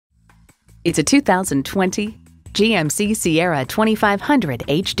It's a 2020 GMC Sierra 2500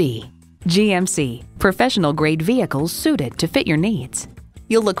 HD. GMC, professional-grade vehicles suited to fit your needs.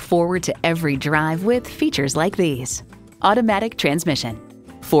 You'll look forward to every drive with features like these: automatic transmission,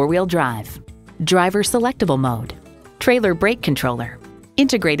 four-wheel drive, driver selectable mode, trailer brake controller,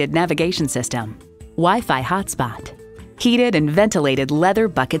 integrated navigation system, Wi-Fi hotspot, heated and ventilated leather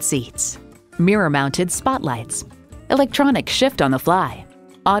bucket seats, mirror-mounted spotlights, electronic shift on the fly,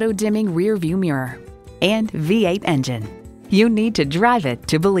 auto-dimming rear-view mirror, and V8 engine. You need to drive it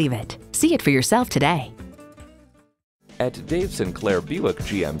to believe it. See it for yourself today. At Dave Sinclair Buick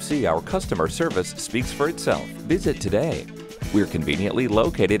GMC, our customer service speaks for itself. Visit today. We're conveniently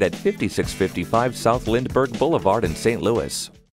located at 5655 South Lindbergh Boulevard in St. Louis.